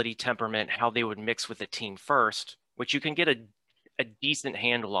personality, temperament, how they would mix with the team first, which you can get a decent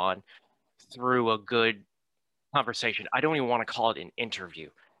handle on through a good conversation. I don't even want to call it an interview.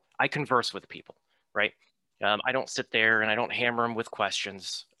 I converse with people, right? I don't sit there and I don't hammer them with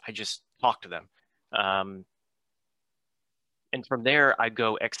questions. I just talk to them. And from there, I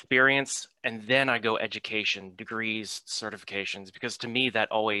go experience, and then I go education, degrees, certifications, because to me,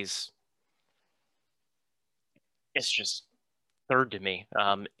 that always, it's just third to me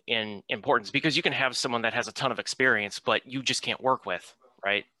in importance, because you can have someone that has a ton of experience, but you just can't work with,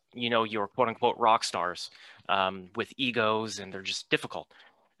 right? You're quote unquote rock stars with egos, and they're just difficult.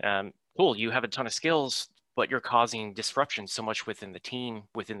 Cool, you have a ton of skills, but you're causing disruption so much within the team,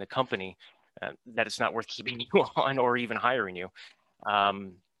 within the company, that it's not worth keeping you on or even hiring you.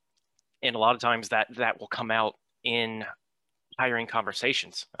 And a lot of times that will come out in hiring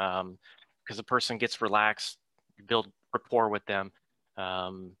conversations, because a person gets relaxed, you build rapport with them.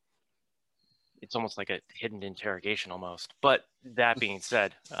 It's almost like a hidden interrogation almost. But that being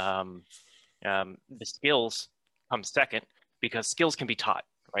said, the skills come second, because skills can be taught,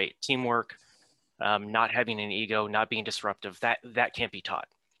 right? Teamwork, not having an ego, not being disruptive, that can't be taught.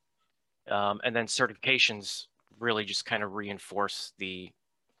 And then certifications really just kind of reinforce the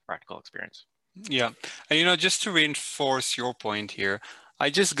practical experience. Yeah. And just to reinforce your point here, I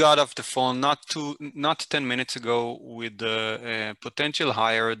just got off the phone not 10 minutes ago with the potential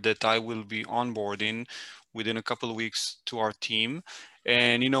hire that I will be onboarding within a couple of weeks to our team.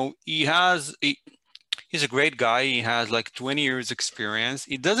 And, he's a great guy. He has like 20 years experience.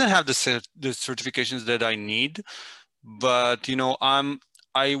 He doesn't have the certifications that I need, but, I'm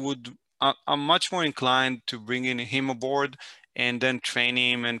much more inclined to bringing him aboard and then train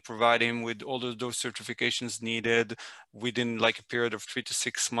him and provide him with all of those certifications needed within like a period of 3 to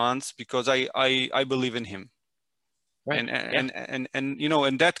 6 months, because I believe in him. Right. And you know,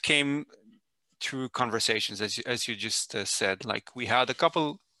 and that came through conversations, as you just said. Like we had a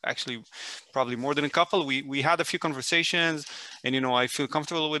couple, actually probably more than a couple, we had a few conversations, and you know, I feel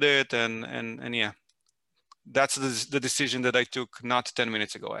comfortable with it, and yeah, that's the decision that I took not 10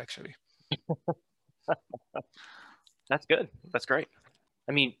 minutes ago, actually. That's good. That's great.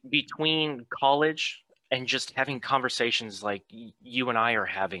 I mean, between college and just having conversations like you and I are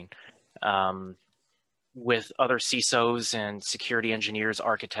having, with other CISOs and security engineers,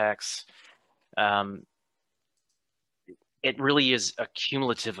 architects, it really is a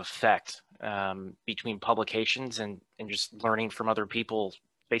cumulative effect, between publications and just learning from other people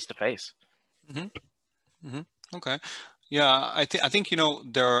face to face. Okay. Yeah, I think, you know,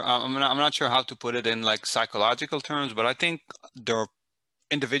 there, I'm not sure how to put it in like psychological terms, but I think there are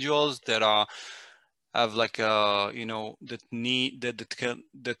individuals that have like you know, that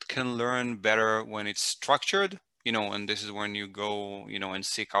can learn better when it's structured, you know, and this is when you go, you know, and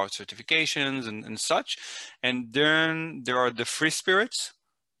seek out certifications and such. And then there are the free spirits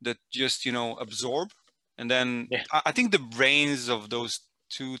that just, you know, absorb. And then Yeah. I think the brains of those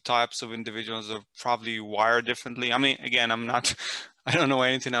two types of individuals are probably wired differently. I mean, again, I'm not, I don't know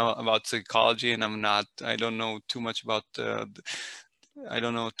anything about psychology, and I don't know too much about I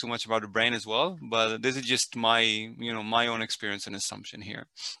don't know too much about the brain as well, but this is just my, you know, my own experience and assumption here.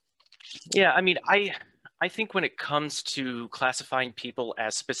 Yeah, I mean, I think when it comes to classifying people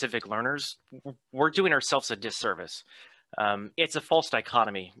as specific learners, we're doing ourselves a disservice. It's a false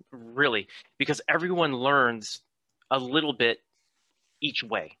dichotomy, really, because everyone learns a little bit each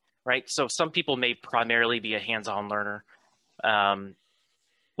way, right? So some people may primarily be a hands-on learner,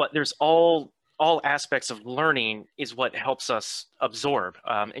 but there's all aspects of learning is what helps us absorb.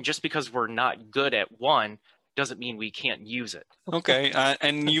 And just because we're not good at one doesn't mean we can't use it. Okay,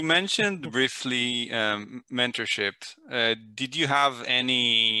 and you mentioned briefly mentorship. Did you have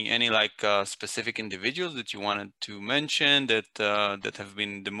any like specific individuals that you wanted to mention that that have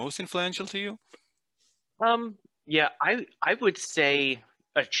been the most influential to you? Yeah, I would say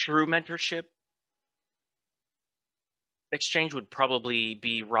a true mentorship exchange would probably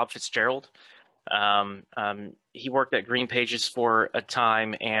be Rob Fitzgerald. He worked at Green Pages for a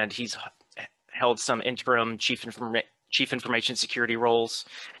time, and he's held some interim chief information security roles,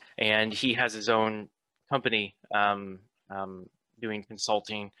 and he has his own company, doing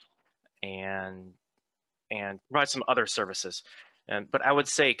consulting and provides some other services. But I would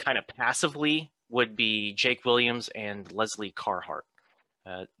say kind of passively would be Jake Williams and Leslie Carhart.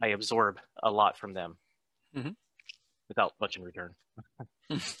 I absorb a lot from them without much in return.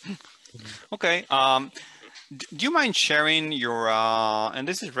 Okay. Do you mind sharing your, and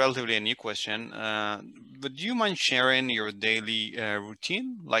this is relatively a new question, but do you mind sharing your daily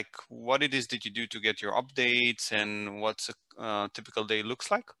routine? Like what it is that you do to get your updates and what's a typical day looks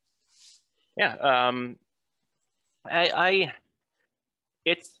like? Yeah,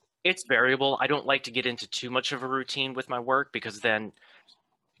 it's variable. I don't like to get into too much of a routine with my work, because then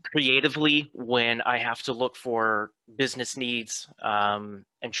creatively, when I have to look for business needs, and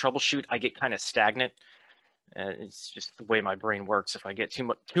troubleshoot, I get kind of stagnant. It's just the way my brain works. If I get too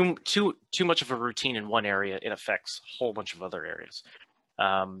much of a routine in one area, it affects a whole bunch of other areas.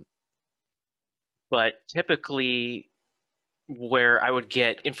 But typically, where I would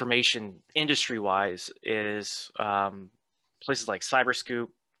get information industry-wise is places like Cyberscoop,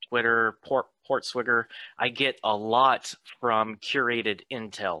 Twitter, Portswigger. I get a lot from Curated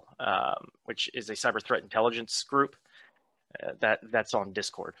Intel, which is a cyber threat intelligence group that's on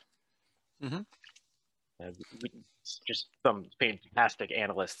Discord. Just some fantastic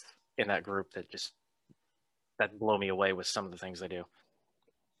analysts in that group that blow me away with some of the things they do.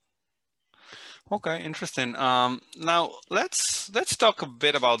 Okay, interesting. Now let's talk a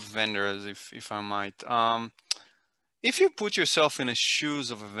bit about vendors, if I might. If you put yourself in the shoes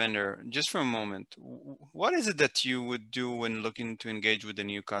of a vendor just for a moment, what is it that you would do when looking to engage with a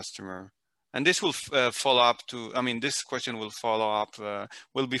new customer? And this will follow up to, I mean, this question will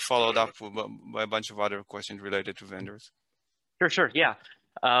will be followed up by a bunch of other questions related to vendors. Sure, yeah.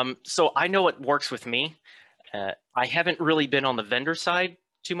 So I know what works with me. I haven't really been on the vendor side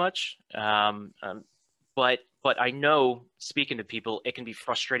too much, but I know, speaking to people, it can be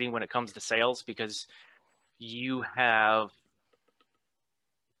frustrating when it comes to sales, because you have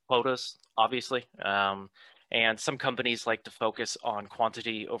quotas, obviously, and some companies like to focus on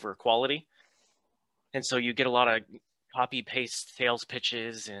quantity over quality, and so you get a lot of copy paste sales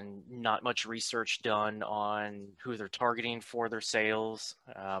pitches and not much research done on who they're targeting for their sales.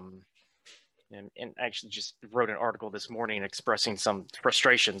 And actually just wrote an article this morning expressing some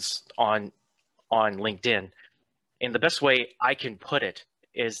frustrations on LinkedIn. And the best way I can put it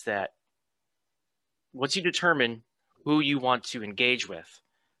is that once you determine who you want to engage with,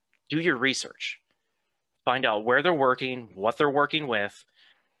 do your research. Find out where they're working, what they're working with.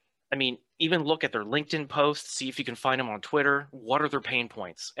 I mean, even look at their LinkedIn posts, see if you can find them on Twitter. What are their pain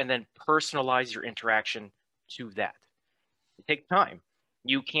points? And then personalize your interaction to that. It takes time.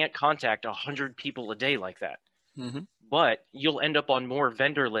 You can't contact 100 people a day like that. Mm-hmm. But you'll end up on more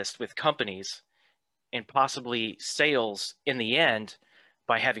vendor lists with companies and possibly sales in the end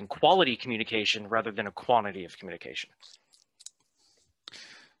by having quality communication rather than a quantity of communication.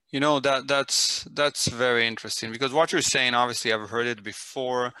 You know, that's very interesting, because what you're saying, obviously I've heard it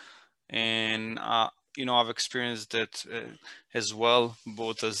before, and you know, I've experienced it as well,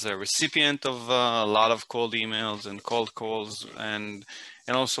 both as a recipient of a lot of cold emails and cold calls, and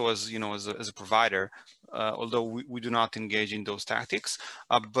also as, you know, as a provider, although we do not engage in those tactics.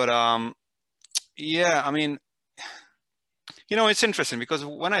 But yeah, I mean, you know, it's interesting because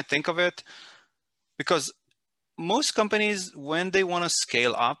when I think of it, because most companies, when they want to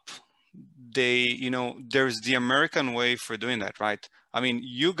scale up, they, you know, there's the American way for doing that, right? I mean,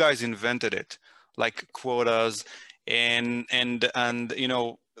 you guys invented it, like quotas and you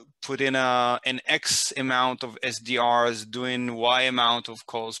know, put in an X amount of SDRs doing Y amount of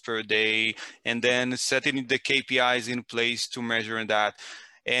calls per day, and then setting the KPIs in place to measure that.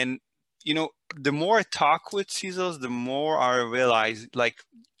 And, you know, the more I talk with CISOs, the more I realize, like,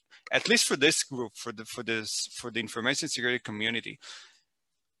 at least for this group, for the information security community,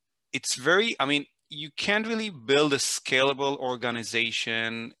 it's very, I mean, you can't really build a scalable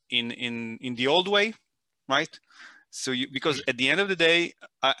organization in the old way, right? So because at the end of the day,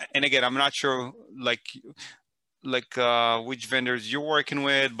 and again, I'm not sure like which vendors you're working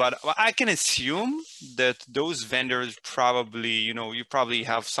with, but I can assume that those vendors probably, you know, you probably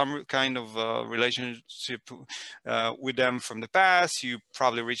have some kind of relationship with them from the past. You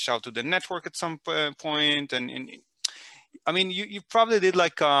probably reached out to the network at some point, and I mean, you probably did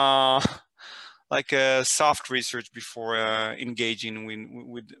like a soft research before engaging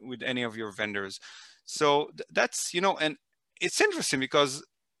with any of your vendors. So that's, you know, and it's interesting because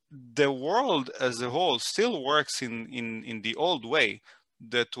the world as a whole still works in the old way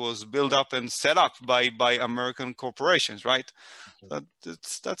that was built up and set up by American corporations, right?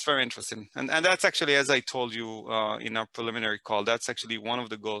 That's very interesting, and that's actually, as I told you in our preliminary call, that's actually one of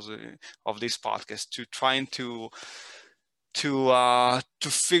the goals of this podcast, to trying to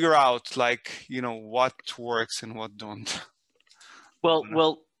figure out, like, you know, what works and what don't.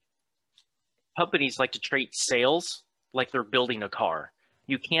 Well, companies like to treat sales like they're building a car.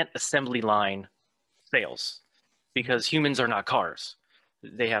 You can't assembly line sales because humans are not cars.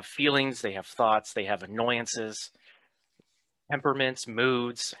 They have feelings, they have thoughts, they have annoyances, temperaments,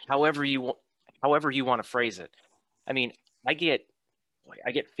 moods, however you want to phrase it. I mean, I get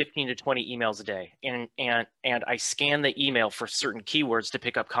 15 to 20 emails a day, and I scan the email for certain keywords to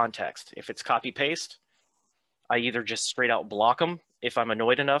pick up context. If it's copy paste, I either just straight out block them if I'm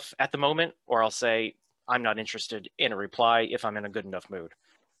annoyed enough at the moment, or I'll say I'm not interested in a reply if I'm in a good enough mood.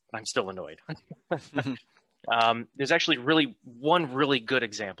 I'm still annoyed. There's actually one really good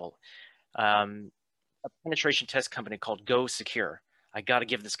example. A penetration test company called Go Secure. I got to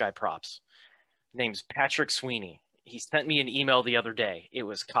give this guy props. His name's Patrick Sweeney. He sent me an email the other day. It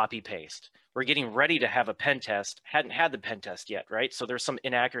was copy paste. We're getting ready to have a pen test. Hadn't had the pen test yet, right? So there's some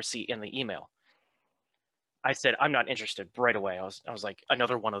inaccuracy in the email. I said, I'm not interested right away. I was like,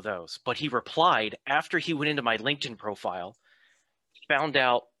 another one of those. But he replied after he went into my LinkedIn profile, found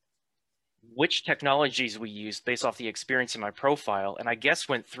out which technologies we used based off the experience in my profile, and I guess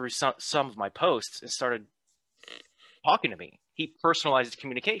went through some of my posts and started talking to me. He personalized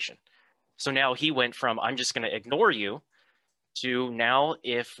communication. So now he went from, I'm just going to ignore you, to now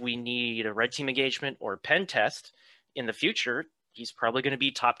if we need a red team engagement or a pen test in the future, he's probably going to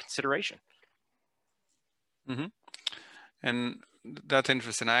be top consideration. Mm-hmm. And that's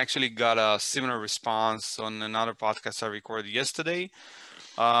interesting. I actually got a similar response on another podcast I recorded yesterday.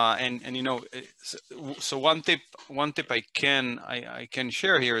 And you know, so one tip I can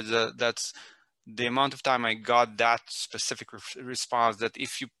share here is that's the amount of time I got that specific response, that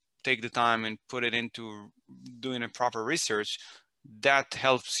if you take the time and put it into doing a proper research, that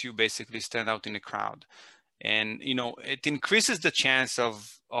helps you basically stand out in the crowd. And, you know, it increases the chance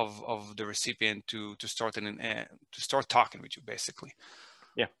of the recipient to start talking with you, basically.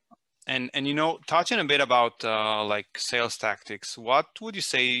 Yeah. And you know, touching a bit about like sales tactics, what would you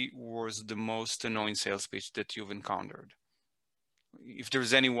say was the most annoying sales pitch that you've encountered? If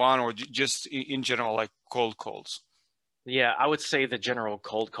there's any one, or just in general, like cold calls. Yeah, I would say the general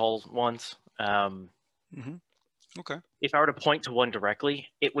cold call ones. Okay. If I were to point to one directly,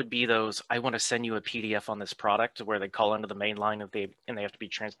 it would be those, I want to send you a PDF on this product, where they call into the main line and they have to be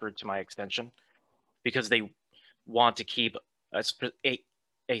transferred to my extension because they want to keep a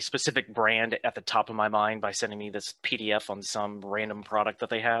specific brand at the top of my mind by sending me this PDF on some random product that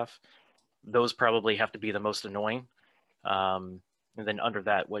they have. Those probably have to be the most annoying. And then under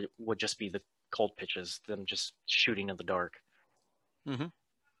that would just be the cold pitches, them just shooting in the dark.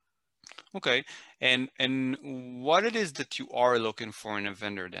 Okay. And what it is that you are looking for in a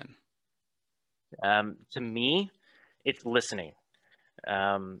vendor then? To me, it's listening.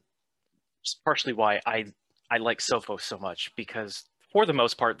 It's partially why I like Sophos so much, because for the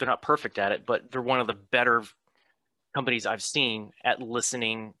most part, they're not perfect at it, but they're one of the better companies I've seen at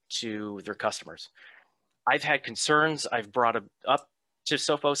listening to their customers. I've had concerns. I've brought it up to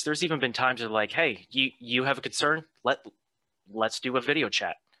Sophos. There's even been times they're like, hey, you have a concern? Let's do a video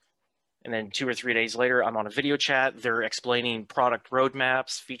chat. And then 2 or 3 days later, I'm on a video chat. They're explaining product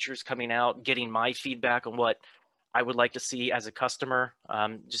roadmaps, features coming out, getting my feedback on what I would like to see as a customer.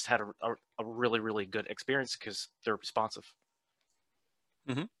 Just had a really, really good experience because they're responsive.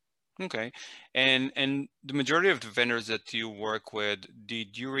 Okay. And the majority of the vendors that you work with,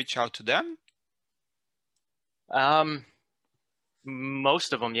 did you reach out to them?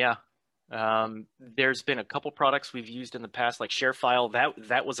 Most of them, yeah. There's been a couple products we've used in the past, like ShareFile.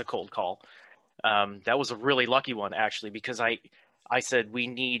 That was a cold call. That was a really lucky one, actually, because I said we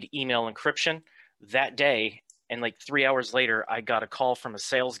need email encryption that day, and like 3 hours later, I got a call from a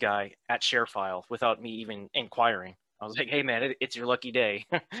sales guy at ShareFile without me even inquiring. I was like, "Hey, man, it's your lucky day."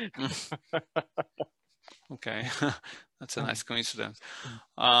 Okay, that's a nice coincidence.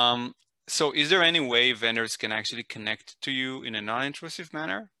 So is there any way vendors can actually connect to you in a non-intrusive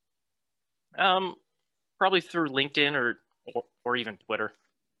manner? Probably through LinkedIn or even Twitter.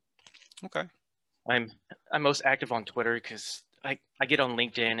 Okay. I'm most active on Twitter because I get on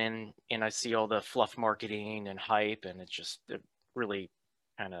LinkedIn and I see all the fluff marketing and hype, and it really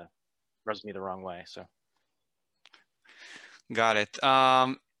kind of rubs me the wrong way. So Got it.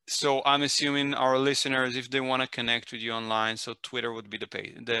 So I'm assuming our listeners, if they want to connect with you online, so Twitter would be the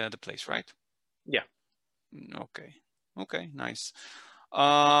place, right? Yeah. Okay. Okay. Nice.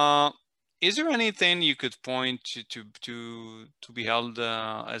 Is there anything you could point to be held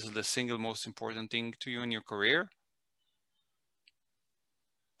as the single most important thing to you in your career?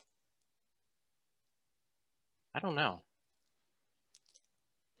 I don't know.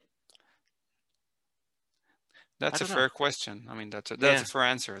 That's a fair question. I mean, that's a fair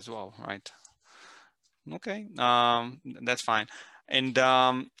answer as well, right? Okay, that's fine. And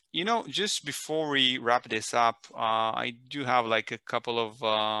you know, just before we wrap this up, I do have like a couple of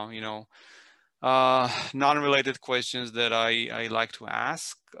non-related questions that I like to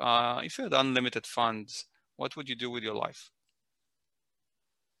ask. If you had unlimited funds, what would you do with your life?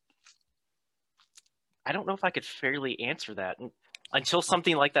 I don't know if I could fairly answer that. Until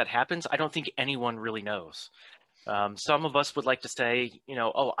something like that happens, I don't think anyone really knows. Some of us would like to say,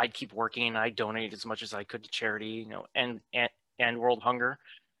 oh, I'd keep working. I'd donate as much as I could to charity, and world hunger.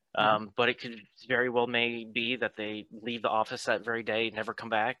 But it could very well may be that they leave the office that very day, never come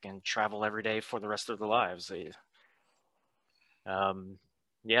back, and travel every day for the rest of their lives.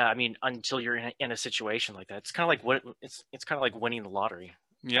 Yeah, I mean, until you're in a situation like that, it's kind of like it's kind of like winning the lottery.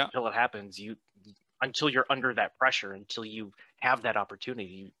 Yeah. Until it happens, until you're under that pressure, until you have that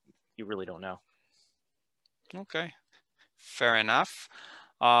opportunity, you really don't know. Okay, fair enough.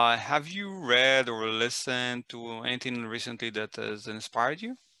 Have you read or listened to anything recently that has inspired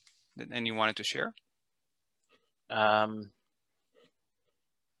you and you wanted to share? I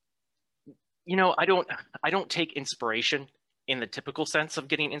don't take inspiration in the typical sense of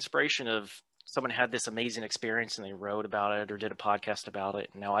getting inspiration of someone had this amazing experience and they wrote about it or did a podcast about it.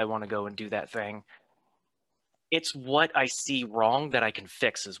 Now I want to go and do that thing. It's what I see wrong that I can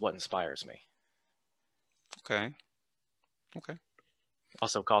fix is what inspires me. Okay. Okay.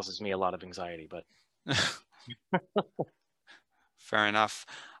 Also causes me a lot of anxiety, but fair enough.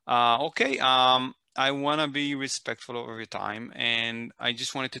 Okay. I want to be respectful of your time, and I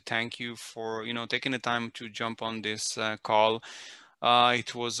just wanted to thank you for taking the time to jump on this call.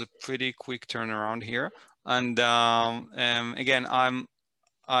 It was a pretty quick turnaround here, and again,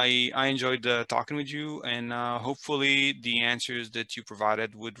 I enjoyed talking with you, and hopefully the answers that you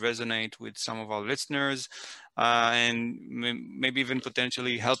provided would resonate with some of our listeners, and maybe even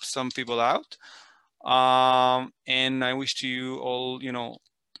potentially help some people out. And I wish to you all,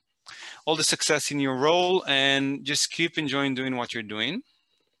 all the success in your role, and just keep enjoying doing what you're doing.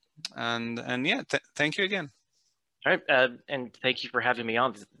 And yeah, thank you again. All right, and thank you for having me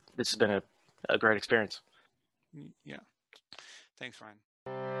on. This has been a great experience. Yeah, thanks, Ryan.